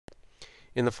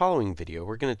In the following video,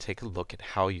 we're going to take a look at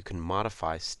how you can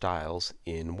modify styles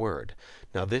in Word.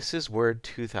 Now, this is Word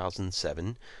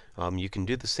 2007. You can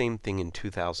do the same thing in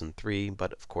 2003,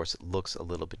 but of course it looks a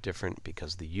little bit different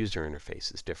because the user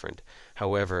interface is different.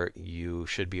 However, you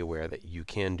should be aware that you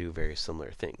can do very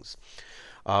similar things.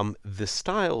 The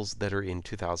styles that are in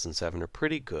 2007 are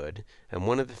pretty good, and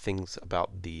one of the things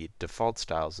about the default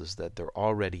styles is that they're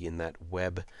already in that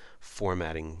web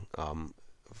formatting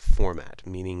format,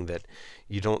 meaning that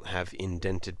you don't have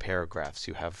indented paragraphs.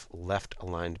 You have left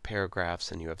aligned paragraphs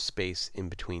and you have space in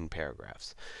between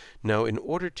paragraphs. Now, in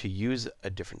order to use a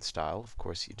different style, of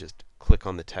course, you just click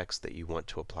on the text that you want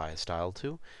to apply a style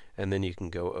to, and then you can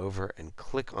go over and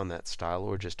click on that style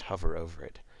or just hover over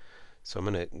it. So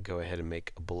I'm going to go ahead and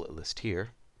make a bullet list here.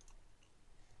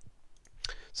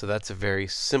 So that's a very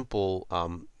simple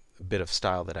bit of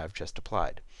style that I've just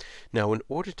applied. Now, in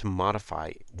order to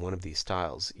modify one of these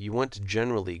styles, you want to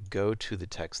generally go to the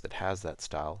text that has that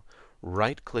style,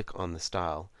 right-click on the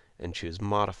style, and choose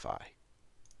Modify.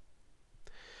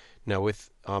 Now,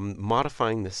 with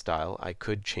modifying this style, I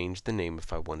could change the name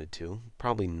if I wanted to.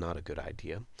 Probably not a good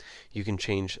idea. You can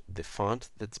change the font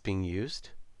that's being used.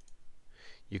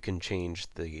 You can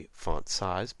change the font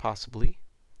size, possibly.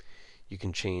 You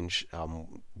can change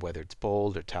whether it's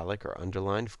bold, italic, or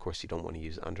underlined. Of course, you don't want to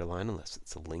use underline unless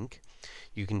it's a link.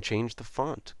 You can change the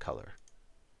font color.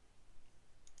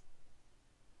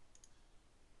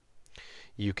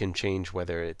 You can change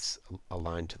whether it's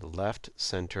aligned to the left,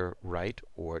 center, right,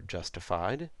 or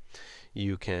justified.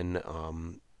 You can,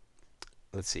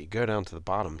 let's see, go down to the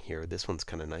bottom here. This one's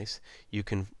kind of nice. You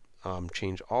can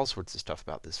change all sorts of stuff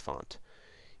about this font.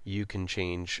 You can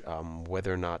change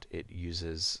whether or not it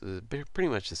uses pretty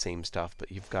much the same stuff,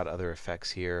 but you've got other effects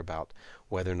here about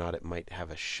whether or not it might have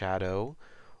a shadow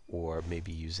or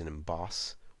maybe use an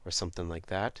emboss or something like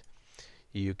that.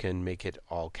 You can make it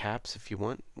all caps if you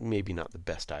want. Maybe not the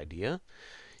best idea.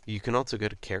 You can also go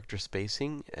to character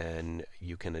spacing, and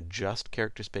you can adjust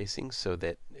character spacing so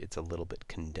that it's a little bit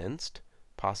condensed,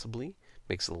 possibly.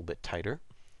 Makes it a little bit tighter.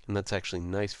 And that's actually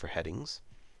nice for headings.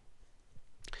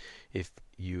 If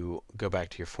you go back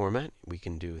to your format, we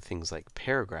can do things like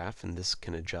paragraph, and this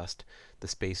can adjust the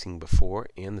spacing before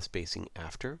and the spacing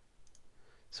after.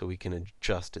 So we can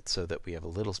adjust it so that we have a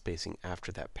little spacing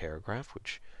after that paragraph,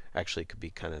 which actually could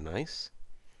be kind of nice.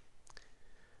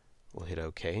 We'll hit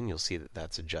OK, and you'll see that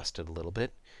that's adjusted a little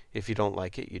bit. If you don't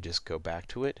like it, you just go back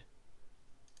to it,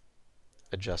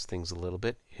 adjust things a little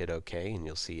bit, hit OK, and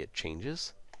you'll see it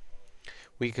changes.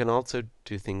 We can also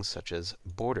do things such as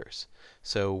borders.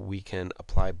 So we can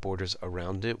apply borders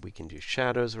around it. We can do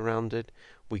shadows around it.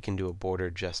 We can do a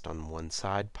border just on one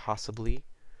side, possibly.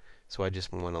 So I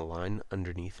just want a line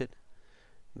underneath it.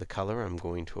 The color, I'm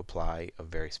going to apply a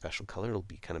very special color. It'll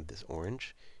be kind of this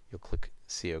orange. You'll click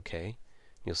see OK.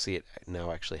 You'll see it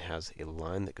now actually has a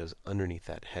line that goes underneath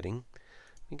that heading.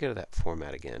 Let me go to that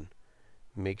format again.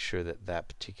 Make sure that that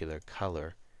particular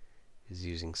color is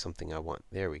using something I want.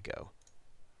 There we go.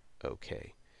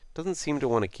 OK. Doesn't seem to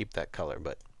want to keep that color,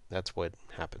 but that's what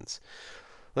happens.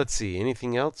 Let's see,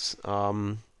 anything else?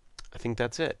 I think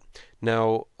that's it.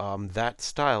 Now, that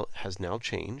style has now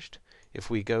changed.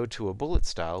 If we go to a bullet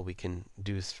style, we can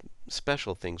do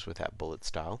special things with that bullet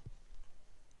style.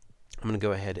 I'm going to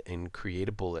go ahead and create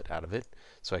a bullet out of it,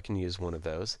 so I can use one of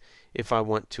those. If I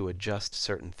want to adjust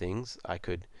certain things, I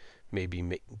could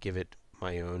maybe give it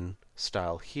my own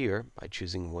style here by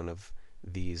choosing one of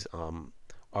these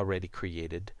already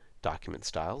created document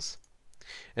styles.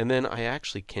 And then I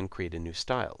actually can create a new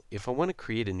style. If I want to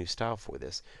create a new style for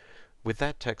this, with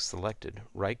that text selected,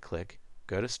 right-click,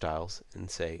 go to Styles,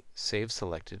 and say Save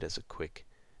Selected as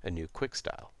a new quick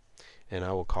style. And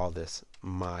I will call this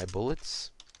My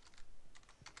Bullets.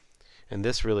 And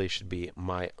this really should be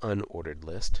My Unordered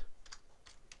List.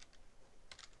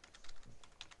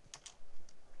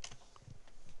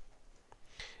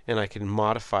 And I can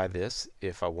modify this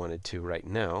if I wanted to right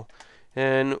now.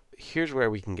 And here's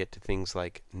where we can get to things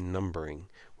like numbering,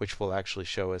 which will actually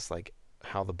show us like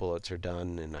how the bullets are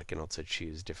done, and I can also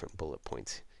choose different bullet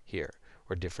points here,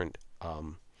 or different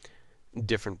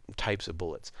types of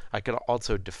bullets. I could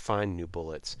also define new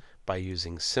bullets by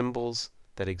using symbols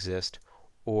that exist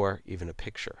or even a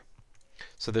picture.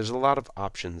 So there's a lot of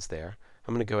options there.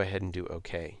 I'm going to go ahead and do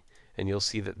OK. And you'll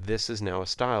see that this is now a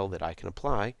style that I can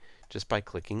apply just by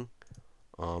clicking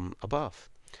above.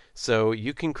 So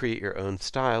you can create your own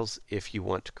styles if you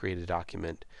want to create a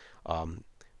document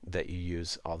that you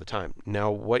use all the time.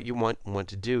 Now, what you want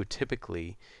to do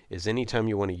typically is anytime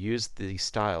you want to use these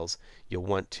styles, you'll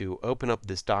want to open up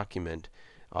this document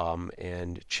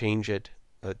and change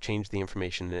the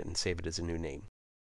information in it and save it as a new name.